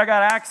priest. I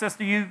got access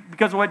to you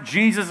because of what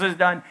Jesus has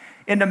done.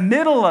 In the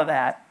middle of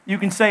that, you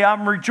can say,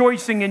 I'm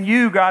rejoicing in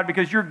you, God,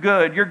 because you're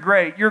good, you're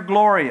great, you're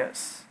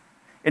glorious.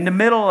 In the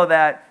middle of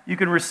that, you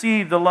can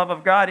receive the love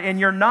of God, and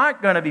you're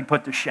not going to be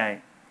put to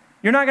shame.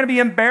 You're not going to be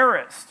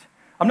embarrassed.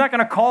 I'm not going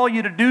to call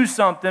you to do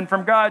something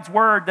from God's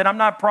word that I'm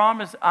not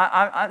promised.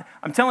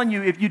 I'm telling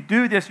you, if you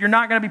do this, you're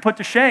not going to be put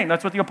to shame.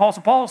 That's what the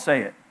Apostle Paul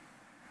said.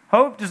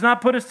 Hope does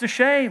not put us to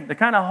shame. The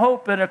kind of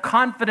hope and a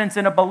confidence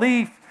and a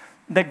belief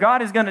that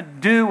God is going to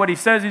do what he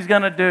says he's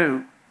going to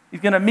do.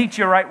 He's going to meet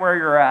you right where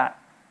you're at.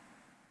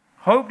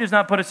 Hope does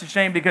not put us to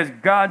shame because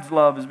God's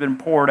love has been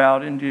poured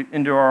out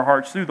into our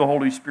hearts through the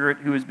Holy Spirit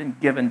who has been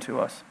given to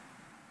us.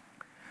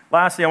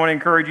 Lastly, I want to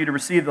encourage you to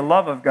receive the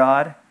love of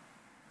God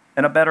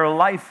and a better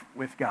life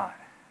with God.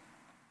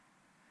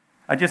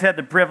 I just had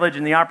the privilege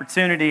and the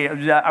opportunity.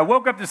 I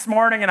woke up this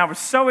morning and I was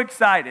so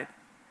excited.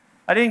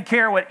 I didn't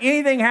care what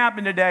anything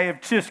happened today if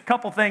just a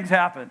couple things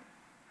happened.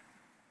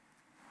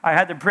 I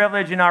had the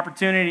privilege and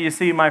opportunity to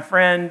see my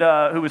friend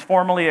who was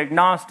formerly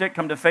agnostic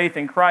come to faith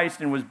in Christ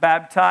and was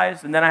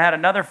baptized. And then I had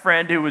another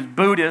friend who was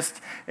Buddhist,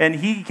 and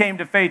he came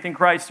to faith in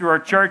Christ through our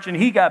church, and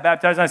he got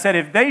baptized. And I said,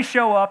 if they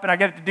show up and I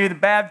get to do the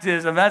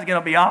baptism, that's going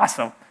to be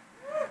awesome.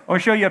 I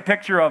want to show you a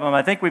picture of them.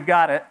 I think we've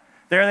got it.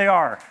 There they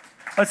are.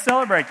 Let's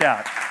celebrate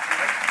that.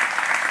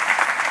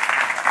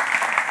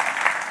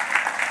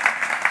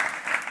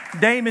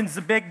 Damon's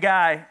the big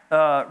guy,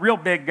 real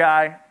big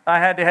guy. I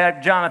had to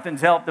have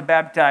Jonathan's help to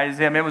baptize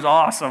him. It was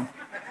awesome.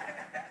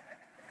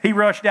 He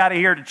rushed out of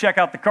here to check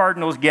out the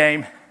Cardinals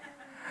game.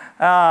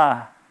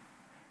 And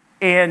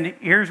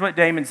here's what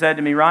Damon said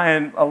to me,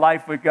 Ryan, a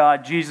life with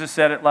God. Jesus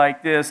said it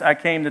like this, I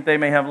came that they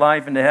may have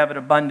life and to have it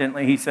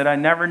abundantly. He said, I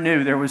never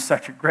knew there was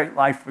such a great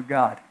life with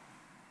God.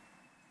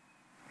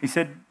 He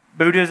said,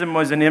 Buddhism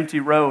was an empty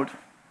road.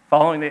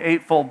 Following the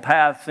Eightfold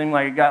Path seemed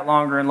like it got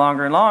longer and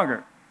longer and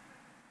longer.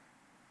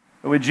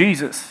 But with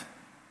Jesus,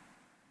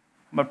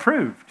 I'm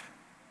approved.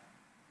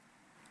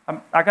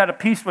 I got a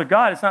peace with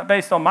God. It's not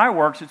based on my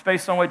works. It's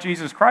based on what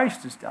Jesus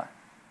Christ has done.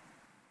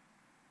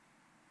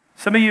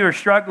 Some of you are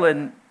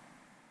struggling.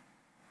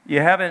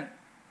 You haven't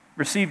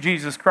received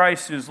Jesus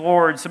Christ as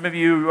Lord. Some of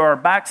you are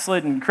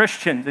backslidden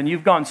Christians, and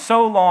you've gone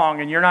so long,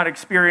 and you're not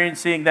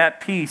experiencing that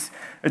peace.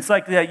 It's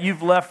like that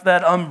you've left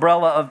that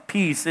umbrella of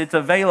peace. It's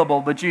available,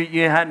 but you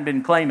hadn't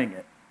been claiming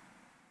it.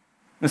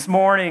 This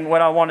morning,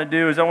 what I want to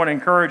do is I want to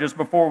encourage us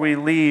before we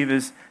leave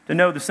is to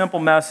know the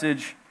simple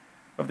message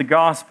of the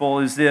gospel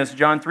is this,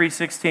 John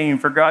 3:16,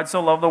 for God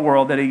so loved the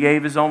world that he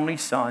gave his only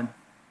son,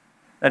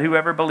 that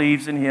whoever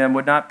believes in him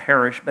would not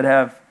perish but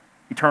have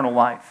eternal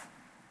life.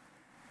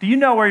 Do you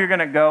know where you're going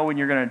to go when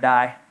you're going to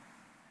die?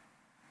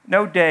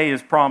 No day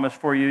is promised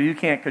for you. You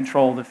can't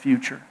control the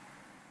future.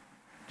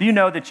 Do you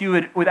know that you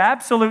would, with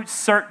absolute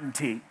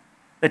certainty,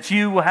 that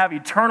you will have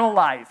eternal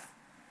life?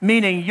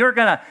 Meaning you're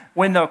going to,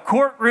 when the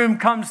courtroom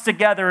comes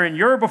together and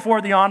you're before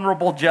the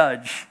honorable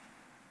judge,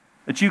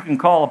 that you can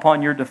call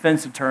upon your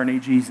defense attorney,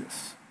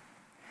 Jesus.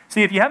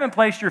 See, if you haven't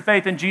placed your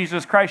faith in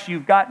Jesus Christ,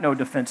 you've got no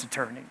defense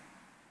attorney.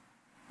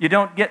 You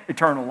don't get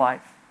eternal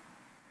life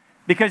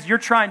because you're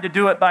trying to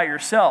do it by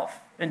yourself.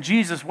 And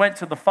Jesus went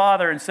to the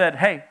Father and said,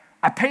 hey,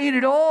 I paid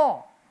it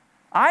all.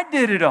 I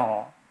did it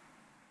all.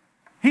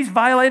 He's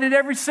violated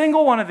every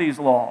single one of these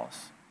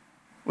laws.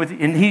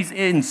 And he's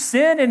in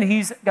sin and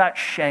he's got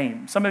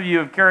shame. Some of you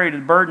have carried the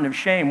burden of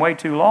shame way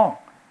too long.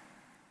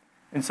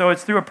 And so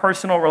it's through a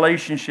personal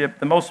relationship,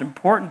 the most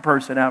important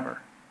person ever,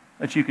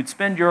 that you could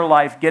spend your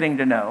life getting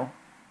to know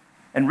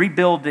and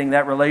rebuilding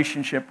that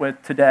relationship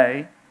with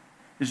today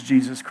is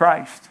Jesus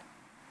Christ.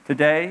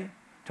 Today,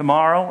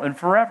 tomorrow, and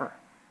forever.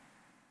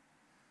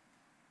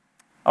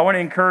 I want to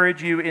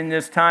encourage you in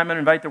this time and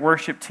invite the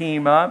worship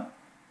team up.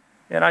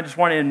 And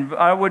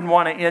I wouldn't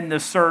want to end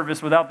this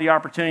service without the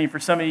opportunity for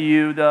some of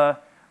you,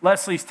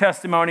 Leslie's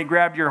testimony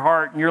grabbed your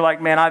heart and you're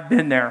like, man, I've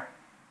been there.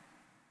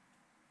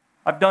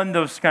 I've done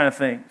those kind of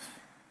things.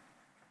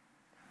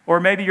 Or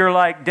maybe you're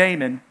like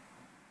Damon.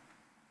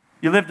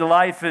 You lived a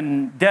life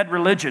in dead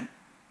religion.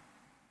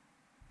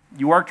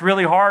 You worked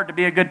really hard to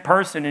be a good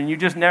person and you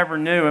just never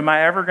knew, am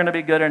I ever going to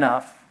be good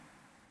enough?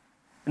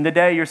 And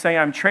today you're saying,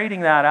 I'm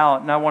trading that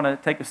out and I want to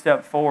take a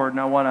step forward and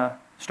I want to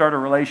start a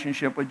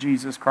relationship with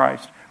Jesus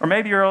Christ. Or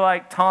maybe you're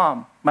like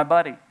Tom, my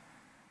buddy,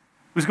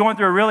 who's going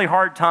through a really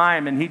hard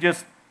time and he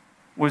just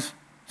was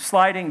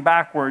sliding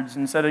backwards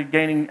instead of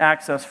gaining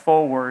access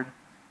forward.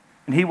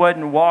 And he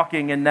wasn't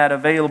walking in that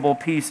available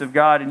peace of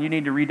God, and you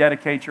need to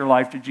rededicate your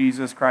life to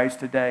Jesus Christ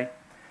today.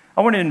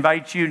 I want to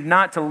invite you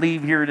not to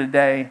leave here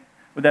today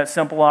with that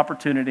simple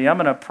opportunity. I'm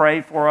going to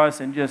pray for us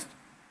and just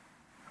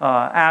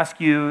ask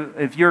you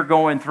if you're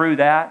going through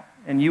that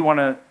and you want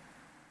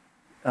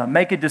to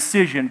make a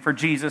decision for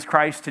Jesus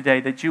Christ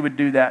today, that you would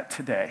do that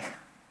today.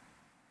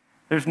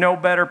 There's no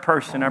better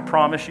person, I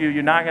promise you,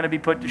 you're not going to be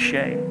put to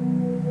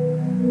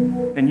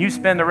shame. And you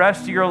spend the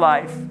rest of your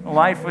life, a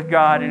life with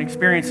God and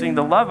experiencing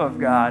the love of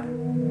God.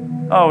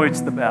 Oh,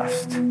 it's the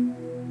best.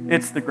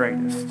 It's the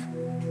greatest.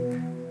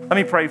 Let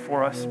me pray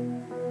for us.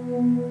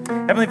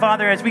 Heavenly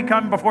Father, as we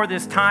come before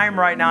this time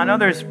right now, I know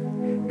there's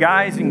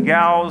guys and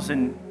gals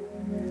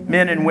and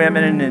men and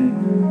women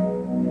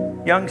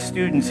and young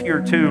students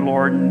here too,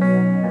 Lord.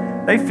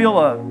 And they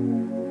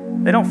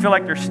don't feel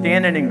like they're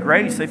standing in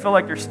grace. They feel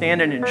like they're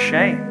standing in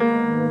shame.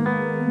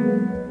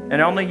 And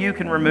only you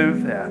can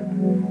remove that.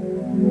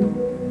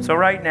 So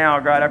right now,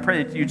 God, I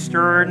pray that you'd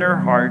stir in their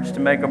hearts to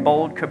make a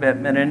bold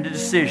commitment and a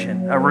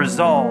decision, a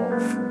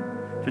resolve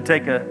to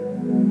take a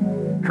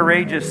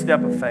courageous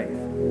step of faith.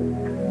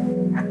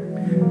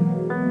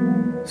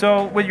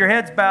 So with your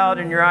heads bowed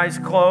and your eyes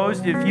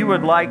closed, if you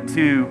would like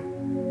to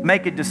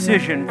make a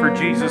decision for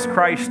Jesus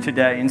Christ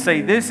today and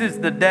say, this is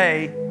the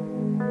day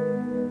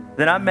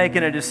that I'm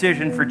making a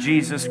decision for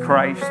Jesus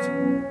Christ.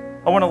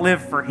 I want to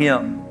live for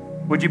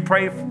him. Would you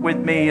pray with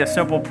me a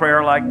simple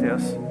prayer like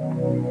this?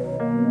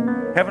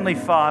 Heavenly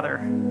Father,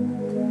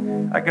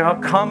 I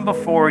come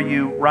before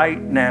you right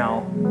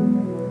now.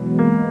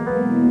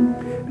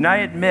 And I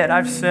admit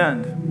I've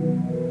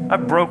sinned.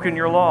 I've broken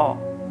your law.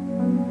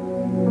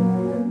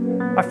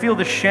 I feel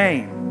the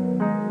shame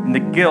and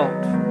the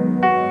guilt.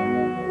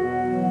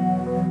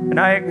 And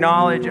I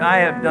acknowledge I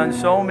have done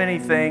so many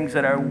things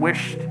that I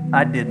wished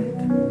I didn't.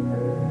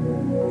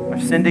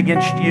 I've sinned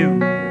against you.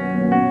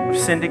 I've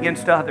sinned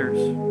against others.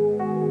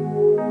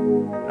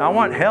 And I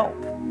want help.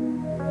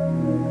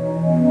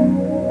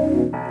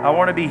 I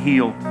want to be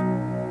healed.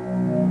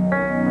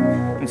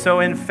 And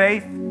so in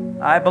faith,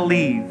 I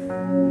believe.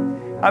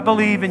 I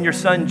believe in your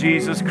Son,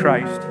 Jesus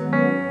Christ.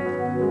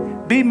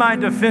 Be my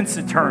defense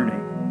attorney.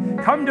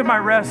 Come to my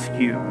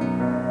rescue.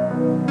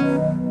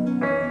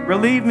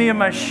 Relieve me of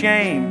my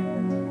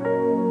shame.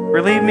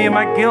 Relieve me of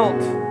my guilt.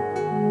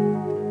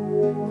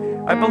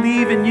 I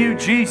believe in you,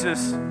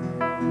 Jesus,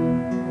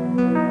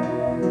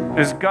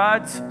 as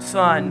God's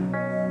Son,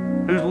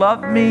 who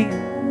loved me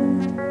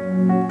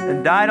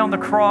and died on the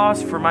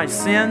cross for my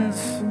sins.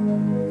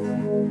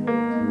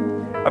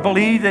 I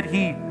believe that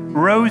he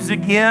rose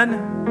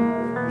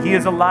again. He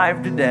is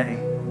alive today.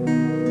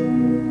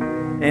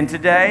 And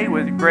today,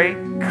 with great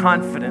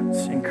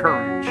confidence and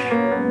courage,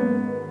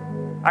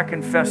 I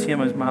confess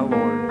him as my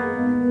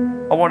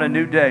Lord. I want a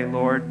new day,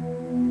 Lord.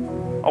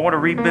 I want to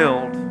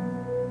rebuild,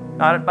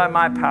 not by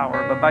my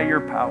power, but by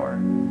your power.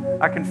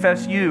 I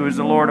confess you as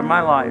the Lord of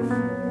my life.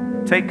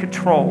 Take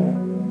control.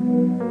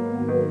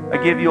 I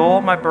give you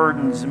all my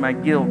burdens and my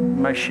guilt and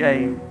my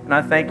shame. And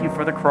I thank you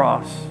for the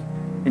cross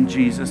in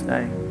Jesus'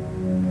 name.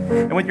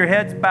 And with your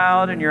heads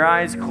bowed and your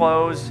eyes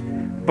closed,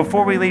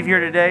 before we leave here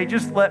today,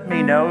 just let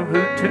me know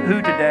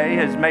who today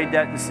has made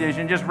that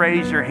decision. Just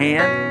raise your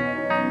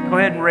hand. Go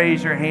ahead and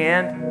raise your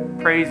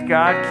hand. Praise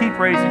God. Keep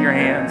raising your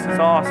hands. It's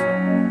awesome.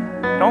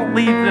 Don't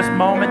leave this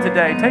moment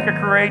today. Take a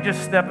courageous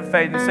step of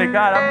faith and say,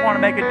 God, I want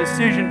to make a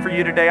decision for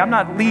you today. I'm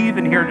not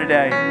leaving here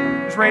today.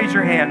 Just raise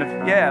your hand.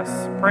 Yes.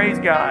 Praise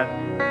God.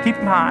 Keep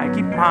them high.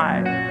 Keep them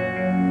high.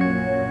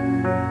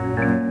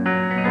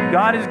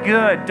 God is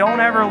good. Don't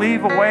ever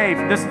leave away.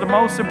 This is the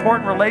most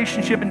important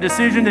relationship and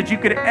decision that you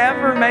could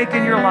ever make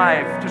in your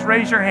life. Just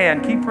raise your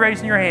hand. Keep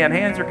raising your hand.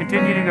 Hands are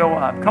continuing to go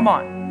up. Come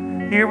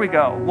on. Here we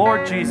go.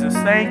 Lord Jesus,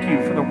 thank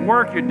you for the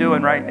work you're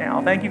doing right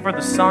now. Thank you for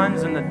the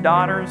sons and the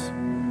daughters.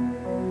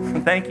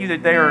 Thank you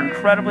that they are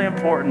incredibly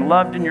important,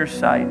 loved in your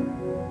sight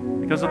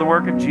because of the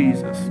work of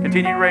Jesus.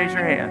 Continue to raise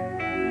your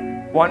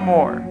hand. One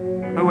more.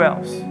 Who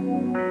else?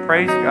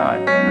 Praise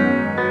God.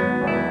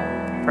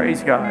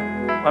 Praise God.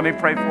 Let me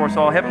pray for us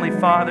all. Heavenly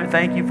Father,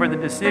 thank you for the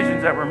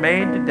decisions that were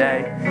made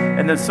today.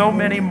 And there's so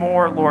many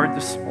more, Lord,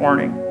 this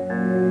morning.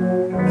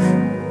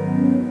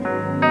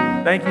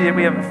 Thank you that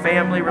we have a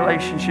family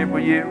relationship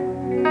with you.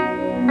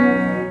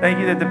 Thank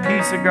you that the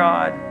peace of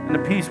God and the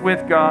peace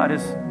with God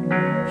is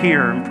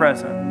here and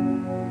present.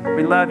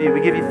 We love you.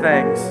 We give you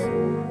thanks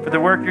for the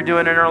work you're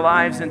doing in our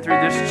lives and through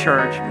this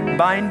church.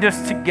 Bind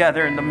us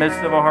together in the midst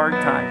of a hard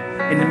time,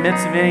 in the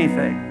midst of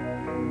anything.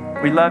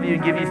 We love you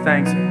and give you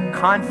thanks,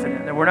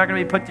 confident that we're not going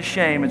to be put to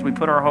shame as we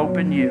put our hope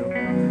in you.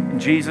 In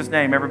Jesus'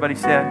 name, everybody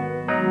said,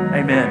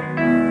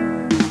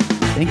 amen.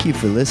 Thank you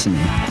for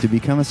listening. To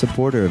become a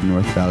supporter of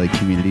North Valley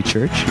Community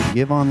Church,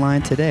 give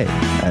online today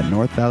at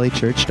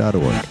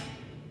northvalleychurch.org.